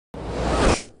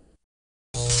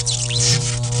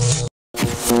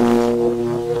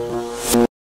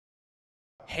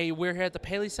Hey, we're here at the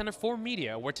Paley Center For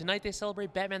Media, where tonight they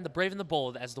celebrate Batman the Brave and the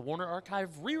Bold as the Warner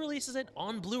Archive re-releases it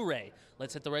on Blu-ray.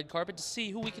 Let's hit the red carpet to see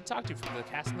who we can talk to from the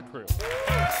cast and the crew.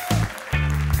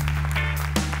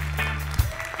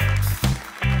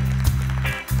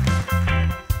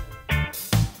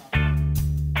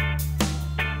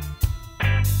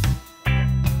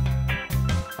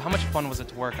 How much fun was it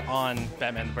to work on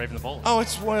Batman the Brave and the Bold? Oh,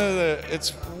 it's one of the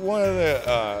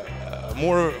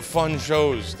more fun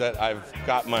shows that I've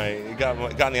gotten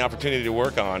the opportunity to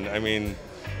work on. I mean,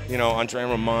 you know, Andrea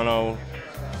Romano,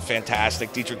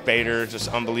 fantastic. Diedrich Bader, just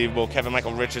unbelievable. Kevin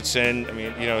Michael Richardson. I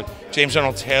mean, you know, James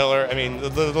Arnold Taylor. I mean,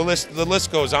 the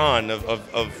list goes on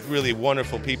of really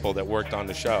wonderful people that worked on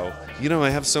the show. You know, I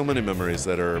have so many memories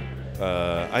that are,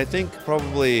 I think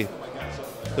probably.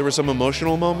 There were some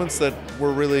emotional moments that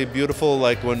were really beautiful,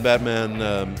 like when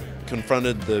Batman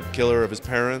confronted the killer of his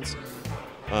parents,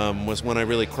 was when I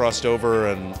really crossed over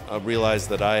and realized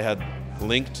that I had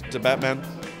linked to Batman,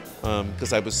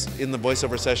 because I was in the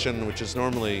voiceover session, which is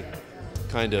normally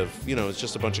kind of, you know, it's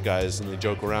just a bunch of guys and they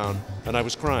joke around, and I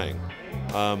was crying.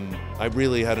 I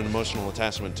really had an emotional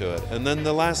attachment to it. And then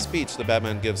the last speech that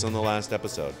Batman gives on the last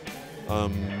episode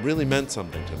really meant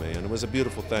something to me, and it was a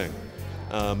beautiful thing.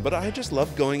 But I just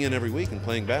loved going in every week and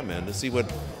playing Batman to see what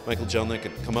Michael Jelnick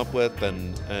had come up with,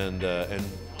 and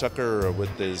Tucker with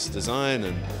his design,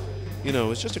 and you know,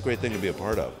 it's just a great thing to be a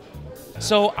part of.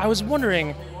 So I was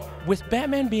wondering, with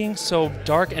Batman being so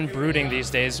dark and brooding these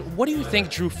days, what do you think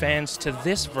drew fans to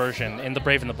this version in The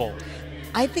Brave and the Bold?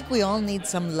 I think we all need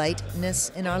some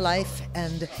lightness in our life,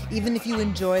 and even if you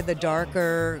enjoy the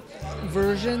darker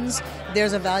versions,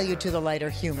 there's a value to the lighter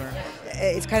humor.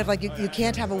 It's kind of like you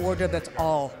can't have a wardrobe that's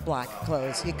all black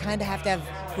clothes. You kind of have to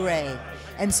have gray.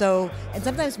 And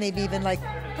sometimes maybe even like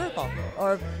purple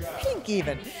or pink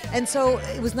even. And so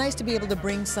it was nice to be able to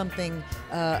bring something,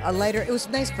 a lighter, it was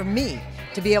nice for me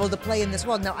to be able to play in this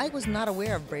world. Now, I was not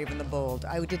aware of Brave and the Bold.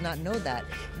 I did not know that.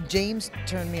 James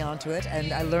turned me on to it,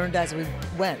 and I learned as we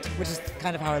went, which is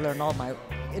kind of how I learned all my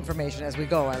information. As we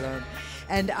go, I learned.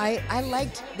 And I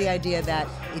liked the idea that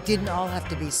it didn't all have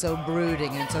to be so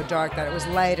brooding and so dark, that it was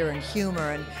lighter and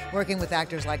humor, and working with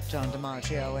actors like John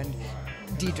DiMaggio and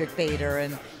Diedrich Bader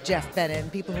and Jeff Bennett,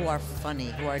 and people who are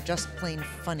funny, who are just plain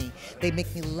funny. They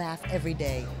make me laugh every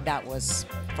day. That was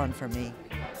fun for me.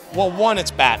 Well, one,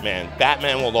 it's Batman.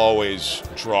 Batman will always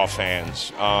draw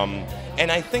fans,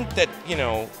 and I think that, you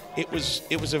know, it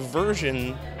was a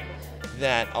version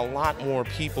that a lot more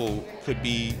people could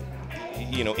be,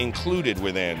 you know, included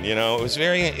within. You know, it was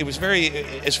very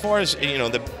as far as, you know,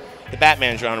 the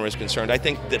Batman genre is concerned. I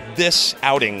think that this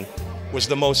outing was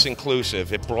the most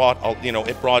inclusive. It brought, you know,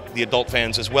 the adult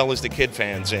fans as well as the kid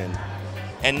fans in,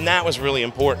 and that was really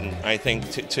important, I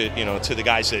think, to you know, to the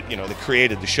guys that, you know, that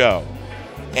created the show,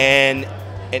 and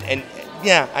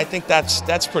yeah, I think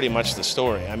that's pretty much the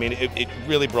story. I mean, it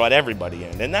really brought everybody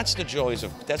in, and that's the joy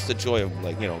of,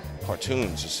 like, you know,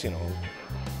 cartoons. Just, you know,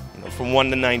 from 1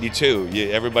 to 92,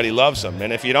 everybody loves them,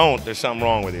 and if you don't, there's something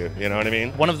wrong with you. You know what I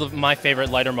mean? One of my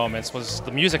favorite lighter moments was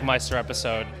the Music Meister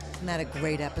episode. Isn't that a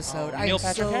great episode? Neil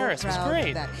Patrick Harris was great.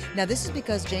 Of that. Now, this is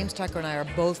because James Tucker and I are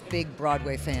both big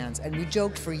Broadway fans, and we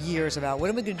joked for years about,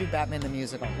 when are we going to do Batman the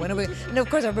Musical? When are we? And of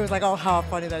course, everybody was like, oh, how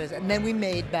funny that is. And then we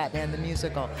made Batman the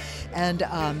Musical. And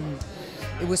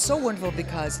it was so wonderful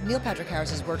because Neil Patrick Harris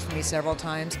has worked for me several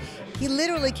times. He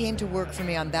literally came to work for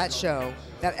me on that show,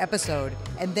 that episode,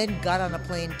 and then got on a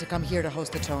plane to come here to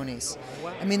host the Tonys.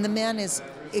 I mean, the man is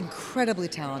incredibly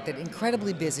talented,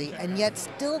 incredibly busy, and yet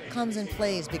still comes and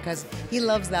plays because he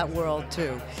loves that world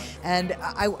too. And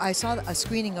I saw a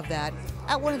screening of that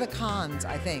at one of the cons,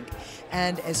 I think.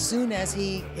 And as soon as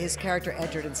his character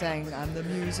entered and sang, "I'm the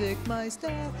Music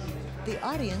Meister," the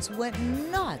audience went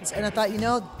nuts. And I thought, you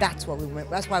know, that's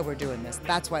why we're doing this.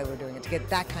 That's why we're doing it, to get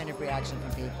that kind of reaction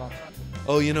from people.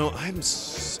 Oh, you know, I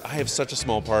have such a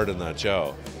small part in that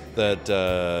show that,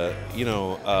 you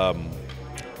know,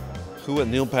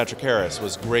 Neil Patrick Harris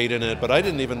was great in it, but I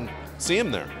didn't even see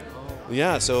him there.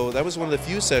 Yeah, so that was one of the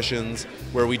few sessions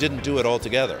where we didn't do it all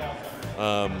together.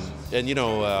 And, you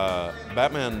know,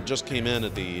 Batman just came in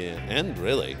at the end,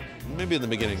 really. Maybe in the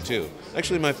beginning, too.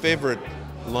 Actually, my favorite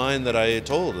line that I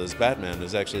told as Batman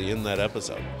is actually in that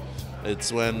episode.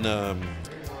 It's when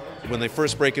they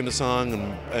first break into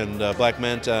song, and Black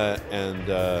Manta and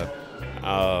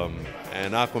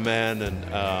Aquaman,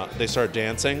 and they start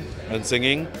dancing and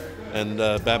singing, and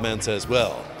Batman says,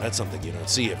 "Well, that's something you don't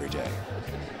see every day."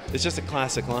 It's just a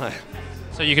classic line.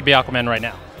 So you could be Aquaman right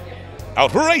now.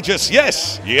 Outrageous,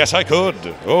 yes. Yes, I could.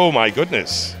 Oh, my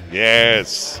goodness.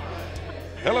 Yes.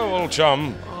 Hello, old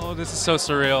chum. Oh, this is so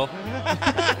surreal.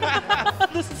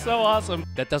 This is so awesome.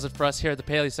 That does it for us here at the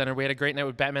Paley Center. We had a great night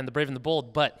with Batman the Brave and the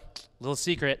Bold, but little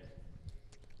secret,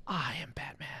 I am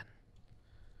Batman.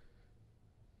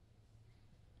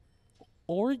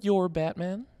 Or you're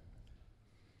Batman.